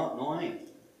say you're not? No, I ain't.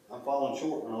 I'm falling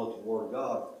short when I look at the Word of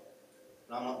God.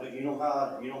 And I'm not. You know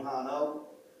how I know?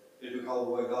 It's because of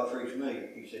the way God treats me.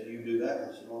 He said, "You do that."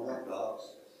 I said, "No, not God."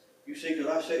 You see, because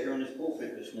I sat here in this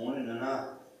pulpit this morning, and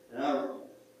I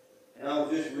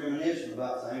was just reminiscing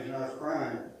about things, and I was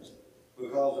crying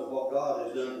because of what God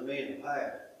has done to me in the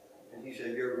past. And He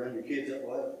said, "You ever run your kids that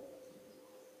way?"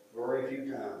 Very few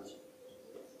times.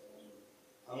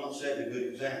 I'm not setting a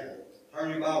good example.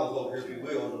 Turn your Bibles over here, if you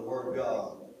will, to the Word of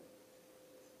God.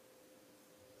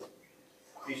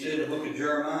 He said in the book of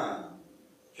Jeremiah,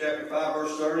 chapter 5,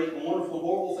 verse 30, "And wonderful and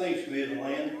horrible things committed in the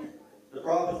land. The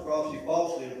prophets prophesy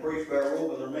falsely, and the priests bear rule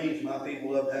by their means. My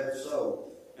people love to have it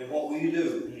so. And what will you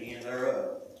do in the end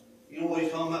thereof?" You know what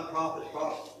he's talking about? Prophets,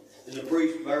 and the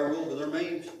priests bear rule by their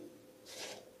means.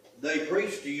 They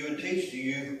preach to you and teach to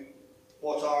you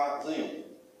what's all right with them.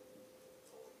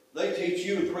 They teach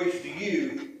you and preach to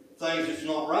you things that's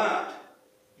not right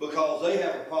because they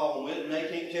have a problem with it and they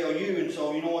can't tell you. And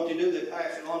so you know what they do? They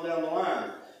pass it on down the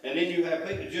line. And then you have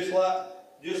people just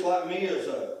like me as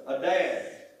a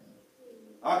dad.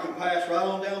 I can pass right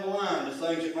on down the line the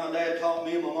things that my dad taught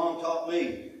me and my mom taught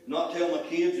me. Not tell my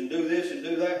kids and do this and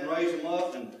do that and raise them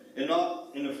up and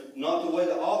not the way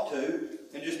they ought to,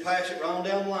 and just pass it right on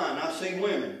down the line. I see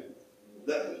women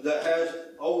that has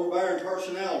overbearing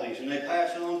personalities, and they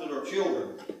pass it on to their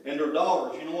children and their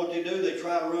daughters. You know what they do? They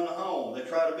try to run the home. They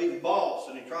try to be the boss,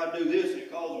 and they try to do this, and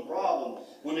it causes them problems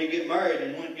when they get married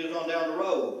and when it gets on down the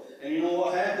road. And you know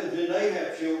what happens? Then they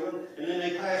have children, and then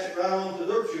they pass it right on to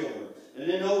their children. And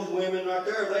then those women right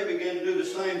there, they begin to do the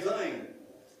same thing.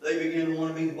 They begin to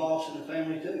want to be the boss in the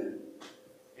family too.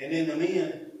 And then the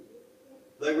men,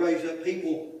 they raise up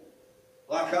people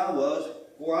like I was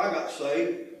before I got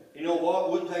saved. You know what?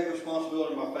 Wouldn't take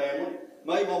responsibility of my family.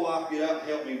 Made my wife get out and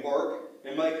help me work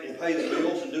and pay the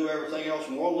bills and do everything else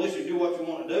in the world. Listen, do what you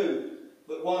want to do.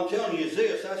 But what I'm telling you is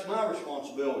this: that's my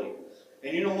responsibility.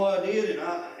 And you know what I did? And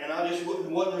I just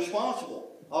wasn't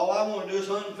responsible. All I wanted to do is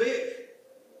hunt and fish.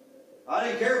 I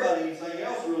didn't care about anything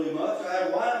else really much. I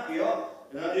had a wife,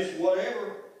 and I just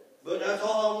whatever. But that's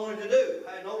all I wanted to do.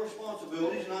 I had no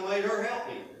responsibilities, and I made her help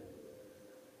me.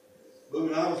 But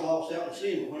when I was lost out in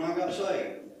sin, but when I got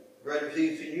saved, greater is He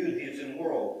that's in you than He that's in the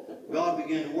world. God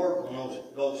began to work on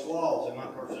those flaws in my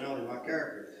personality, my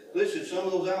character. Listen, some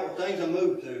of those outward things I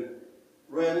moved to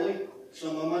readily,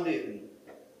 some of them I didn't.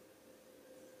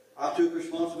 I took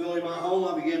responsibility of my home.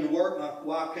 I began to work. My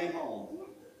wife came home.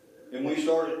 And we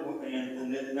started,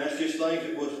 and that's just things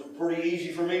that was pretty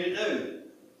easy for me to do.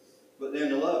 But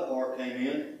then the love part came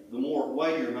in. The more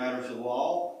weightier matters of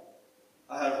law,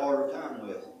 I had a harder time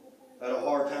with. I had a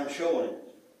hard time showing it.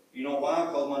 You know why?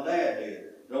 Because my dad did.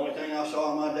 The only thing I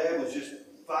saw in my dad was just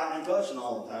fighting and fussing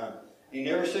all the time. He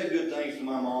never said good things to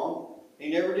my mom. He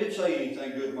never did say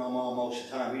anything good to my mom most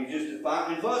of the time. He was just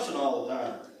fighting and fussing all the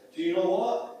time. So you know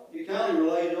what? He kind of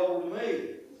related over to me.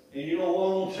 And you know what?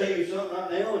 I'm going to tell you something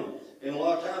right now. And a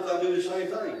lot of times I do the same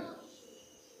thing.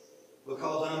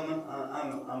 Because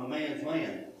I'm a man's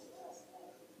man.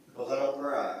 Because Because I don't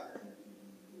cry.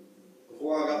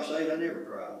 Before I got saved, I never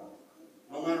cried.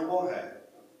 No matter what happened.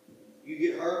 You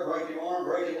get hurt, break your arm,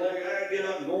 break your leg, get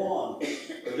up and go on.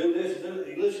 Or do this,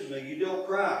 listen to me, you don't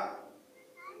cry.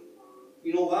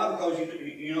 You know why? Because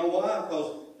you know why?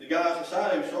 Because the guys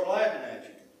beside him start laughing at you.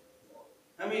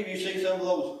 How many of you seen some of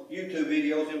those YouTube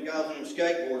videos, them guys on them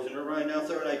skateboards, and they're running down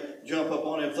there and they jump up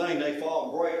on them things, they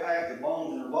fall and break half the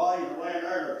bones in their body, and they're laying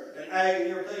there and agony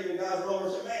and everything, the guys run over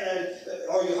and say, man,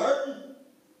 are you hurting?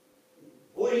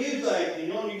 What do you think?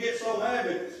 You know, and you get so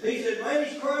happy. He said, man,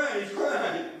 he's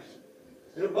crying.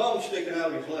 And a bone sticking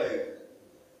out of his leg.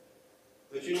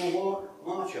 But you know what?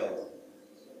 Macho.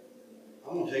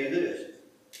 I'm going to tell you this.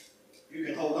 You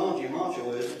can hold on to your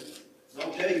machoism.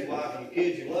 Don't tell your wife and your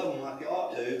kids you love them like you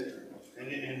ought to.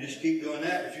 And just keep doing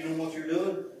that. But you know what you're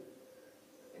doing?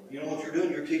 You know what you're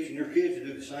doing? You're teaching your kids to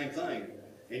do the same thing.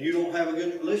 And you don't have a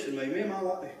good... Listen to me. Me and my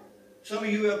wife... Some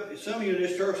of you in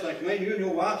this church think, man, you and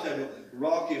your wife had the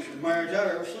rockiest marriage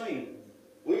I've ever seen.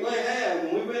 We may have,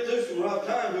 and we've been through some rough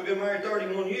times. We've been married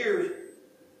 31 years.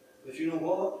 But you know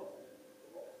what?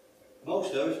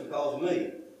 Most of it's because of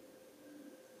me.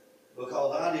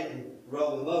 Because I didn't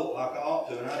row the boat like I ought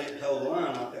to, and I didn't toe the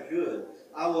line like I should.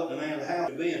 I wasn't the man of the house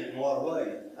to be in it in a lot of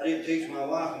ways. I didn't teach my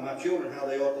wife and my children how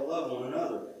they ought to love one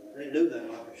another. I didn't do that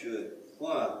like I should.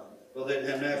 Why? Because they didn't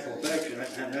have natural affection. I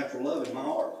didn't have natural love in my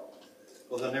heart.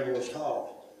 Because I never was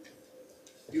taught.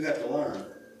 You have to learn.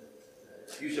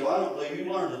 You say, well, I don't believe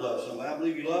you learn to love somebody. I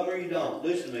believe you love them or you don't.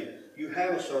 Listen to me. You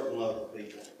have a certain love for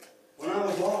people. When I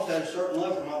was lost, I had a certain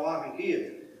love for my wife and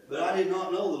kids. But I did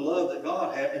not know the love that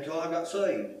God had until I got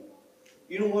saved.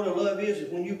 You know what a love is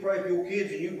when you pray for your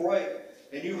kids and you break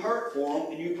and you hurt for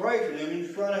them and you pray for them and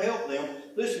you try to help them.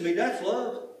 Listen to me, that's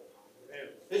love.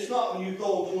 It's not when you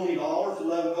throw them $20 to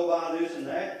let them go buy this and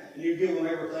that and you give them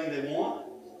everything they want.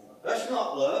 That's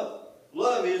not love.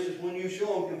 Love is when you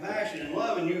show them compassion and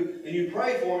love and you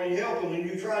pray for them and you help them and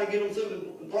you try to get them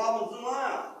through the problems in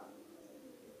life.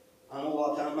 I know a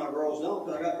lot of times my girls don't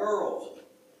because I got girls.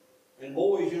 And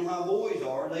boys, you know how boys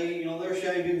are. They're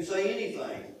ashamed to even say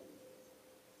anything.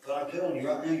 But I'm telling you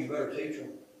right now, you better teach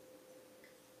them.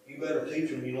 You better teach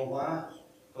them. You know why?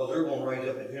 Because they're going to raise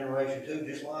up a generation too,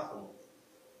 just like them.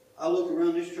 I look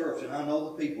around this church and I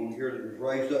know the people in here that was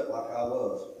raised up like I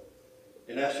was.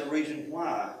 And that's the reason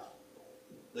why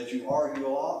that you argue a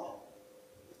lot.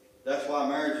 That's why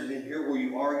marriage is in here where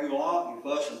you argue a lot, you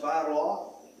fuss and fight a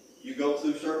lot. You go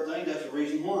through certain things. That's the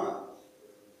reason why.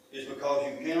 It's because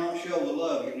you cannot show the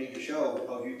love you need to show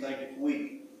because you think it's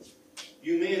weak.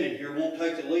 You men in here won't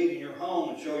take the lead in your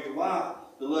home and show your wife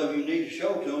the love you need to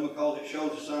show to them because it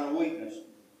shows a sign of weakness.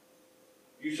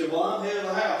 You say, well, I'm head of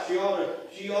the house. She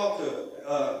ought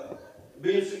to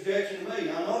be in subjection to me.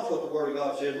 I know that's what the Word of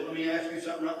God says, but let me ask you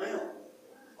something right now.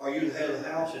 Are you the head of the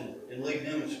house and lead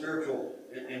them in spiritual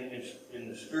in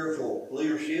the spiritual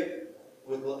leadership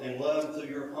and love through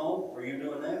your home? Are you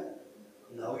doing that?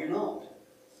 No, you're not.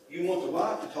 You want the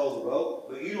wife to tow the boat,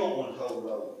 but you don't want to tow the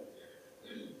boat.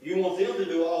 You want them to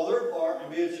do all their part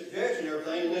and be in subjection to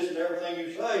everything and listen to everything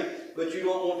you say, but you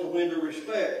don't want to win their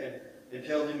respect and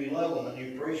tell them you love them and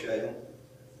you appreciate them.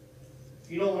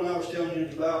 You know, when I was telling you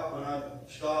about when I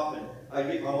stop and I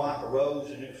get my wife a rose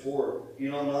and it's for,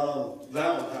 not on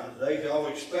Valentine's Day. They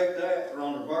always expect that, or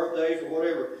on their birthdays or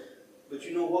whatever. But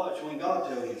you know what? It's when God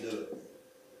tells you to do it.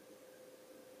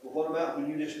 But what about when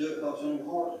you just do it because it's in your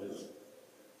heart to do it?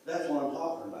 That's what I'm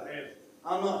talking about.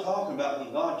 I'm not talking about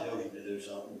when God tells you to do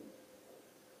something.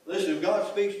 Listen, if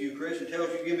God speaks to you, Chris, and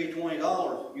tells you to give me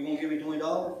 $20, you won't give me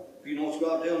 $20? If you know it's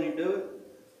God telling you to do it?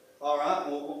 All right,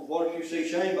 well, what if you see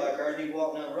Shane back there and he's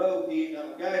walking down the road, he's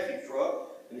got a gas truck,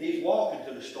 and he's walking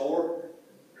to the store?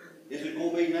 Is it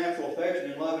going to be natural affection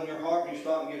and love in your heart and you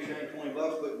stop and give Shane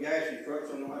 $20, put gas in his truck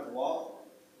so he don't have to walk?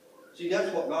 See,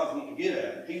 that's what God's wanting to get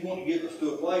at. He's wanting to get us to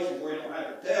a place where He don't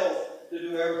have to tell us to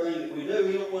do everything that we do.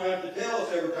 He don't want to have to tell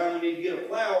us every time we need to get a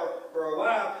flower for our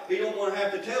wife. He don't want to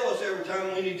have to tell us every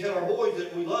time we need to tell our boys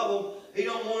that we love them. He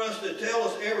don't want us to tell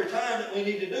us every time that we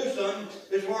need to do something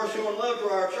as far as showing love to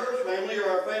our church family or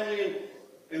our family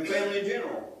and family in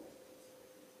general.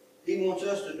 He wants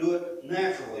us to do it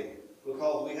naturally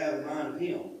because we have the mind of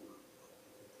Him.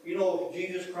 You know, if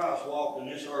Jesus Christ walked in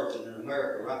this earth and in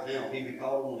America right now, He'd be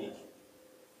called a wimp.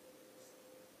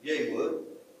 Yeah, He would.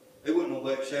 They wouldn't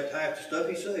nobody accept half the stuff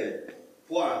He said.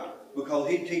 Why?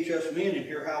 Because He'd teach us men in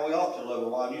here how we ought to love a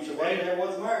wife. You say, well, He never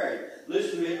was married.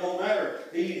 Listen to me, it don't matter.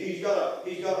 He's got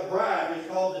a bride,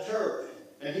 He's called the church.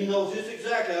 And He knows just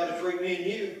exactly how to treat me and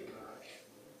you.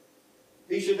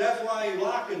 He said that's why He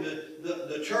likened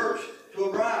the church to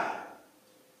a bride.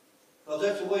 Because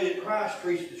that's the way that Christ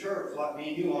treats the church, like me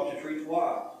and you ought to treat the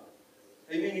wife.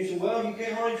 Amen. You say, well, you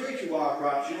can't hardly treat your wife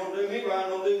right. She don't do me right,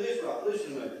 don't do this right.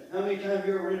 Listen to me. How many times have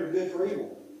you ever rendered good for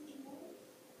evil?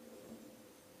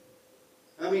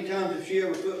 How many times have she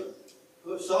ever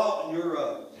put salt in your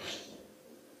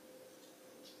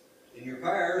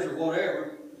pears or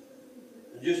whatever,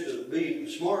 just to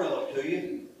be smart aleck to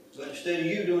you, but instead of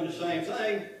you doing the same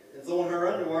thing and throwing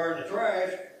her underwear in the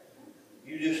trash,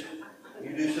 you do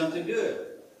something good.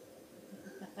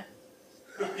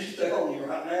 I'm just telling you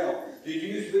right now. Did you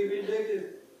used to be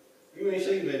vindictive? You ain't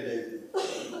seen vindictive.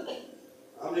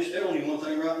 I'm just telling you one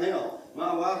thing right now.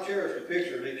 My wife cherished a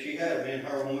picture that she had of me and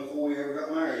her before we ever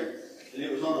got married, and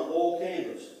it was on an oil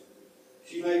canvas.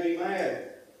 She made me mad.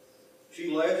 She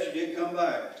left. She didn't come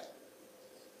back.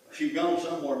 She'd gone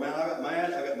somewhere. Man, I got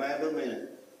mad for a minute.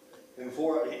 And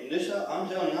I'm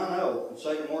telling you, I know. And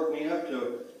Satan worked me up to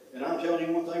it. And I'm telling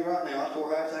you one thing right now. I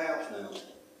tore half the house now.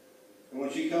 And when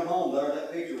she come home, there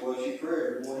that picture was, she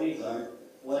treasured more than anything,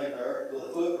 laying there with a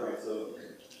footprint through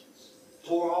it.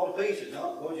 Tore all to pieces.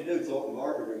 Huh? What'd you do? Throw it in the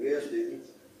garbage, I guess, didn't you?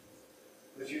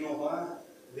 But you know why?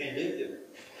 Vindictive.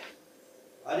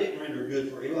 I didn't render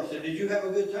good for you. I said, did you have a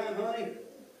good time, honey?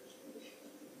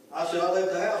 I said, I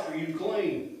left the house for you to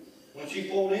clean. When she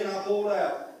pulled in, I pulled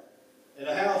out. And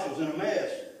the house was in a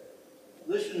mess.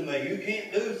 Listen to me. You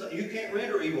can't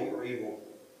render evil for evil.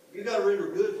 You got to render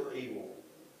good for evil.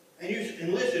 And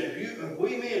listen, if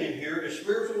we men in here as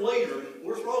spiritual leaders,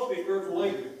 we're supposed to be spiritual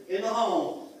leaders in the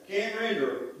home, can't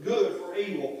render good for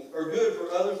evil or good for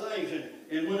other things.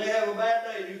 And when they have a bad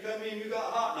day, you come in, you got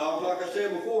hot dogs, like I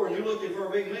said before, and you're looking for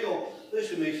a big meal.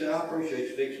 Listen to me, say, I appreciate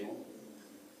you fixing them.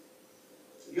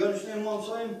 You understand what I'm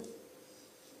saying?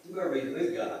 You better be the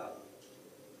big guy.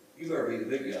 You better be the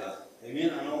big guy.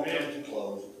 Amen? I know I'm coming too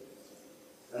close.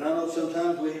 And I know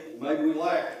sometimes maybe we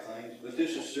lack things, but this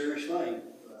is a serious thing.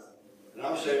 And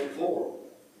I've said it before.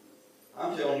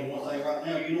 I'm telling you one thing right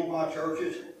now. You know why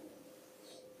churches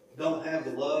don't have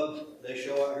the love they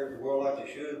show out here in the world like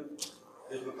they should?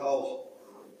 It's because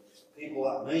people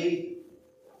like me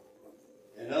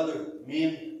and other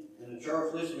men in the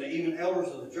church, listen to me, even elders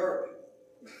of the church,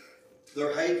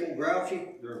 they're hateful, grouchy.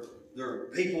 Their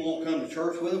people won't come to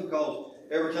church with them because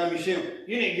every time you see them,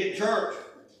 you need to get to church.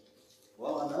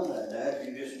 Well, I know that, Dad.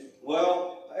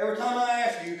 Every time I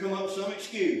ask you, you come up with some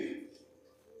excuse.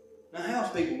 Now,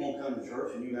 how's people going to come to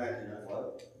church and you acting that way?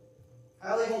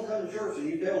 How are they going to come to church and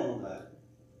you telling them that?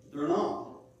 They're not.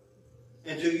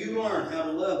 Until you learn how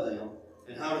to love them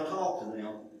and how to talk to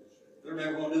them, they're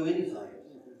never going to do anything.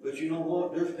 But you know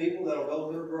what? There's people that'll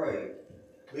go to their grave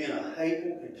being a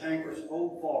hateful, cantankerous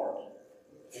old fart.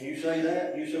 And you say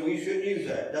that, and you say, well, you shouldn't use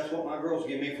that. That's what my girls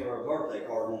give me for her birthday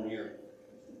card one year.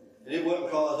 And it wasn't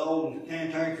because I was old and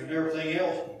cantankerous and everything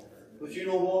else. But you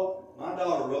know what? My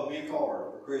daughter wrote me a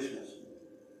card for Christmas.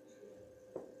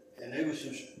 And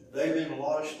they've been a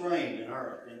lot of strain in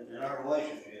our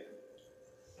relationship.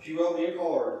 She wrote me a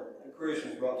card at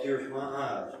Christmas, brought tears to my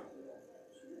eyes.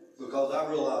 Because I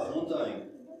realized one thing.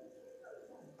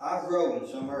 I've grown in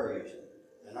some areas.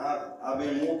 And I've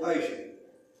been more patient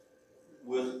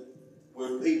with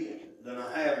people than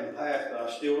I have in the past, but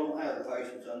I still don't have the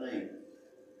patience I need.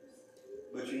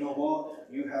 But you know what?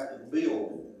 You have to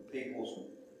build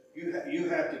you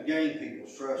have to gain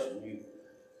people's trust in you.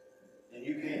 And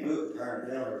you can't do it tearing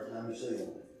it down every time you see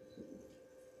them.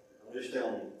 I'm just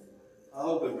telling you. I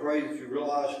hope and pray that you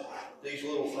realize these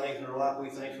little things in our life we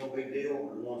think is no big deal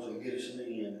are the ones that will get us in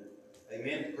the end.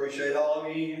 Amen. Appreciate all of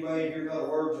you. Anybody here got a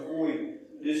word before you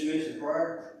dismiss in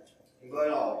prayer? Anybody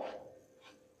at all?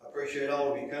 I appreciate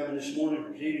all of you coming this morning.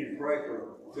 Continue to pray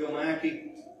for Bill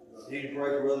Mackey. Continue to pray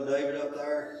for Brother David up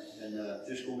there. And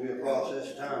just going to be a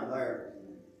process of time there.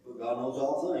 But God knows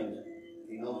all things.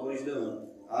 He knows what He's doing.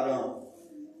 I don't.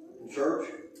 In church,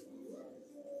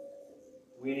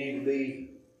 we need to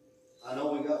be, I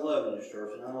know we got love in this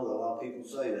church, and I know that a lot of people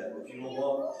say that. But you know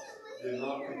what? Do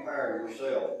not compare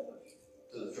yourself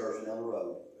to the church down the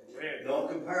road. Don't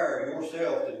compare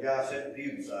yourself to the guy sitting the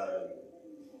pew beside of you.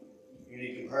 You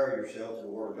need to compare yourself to the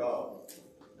Word of God.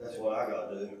 That's what I got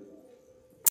to do.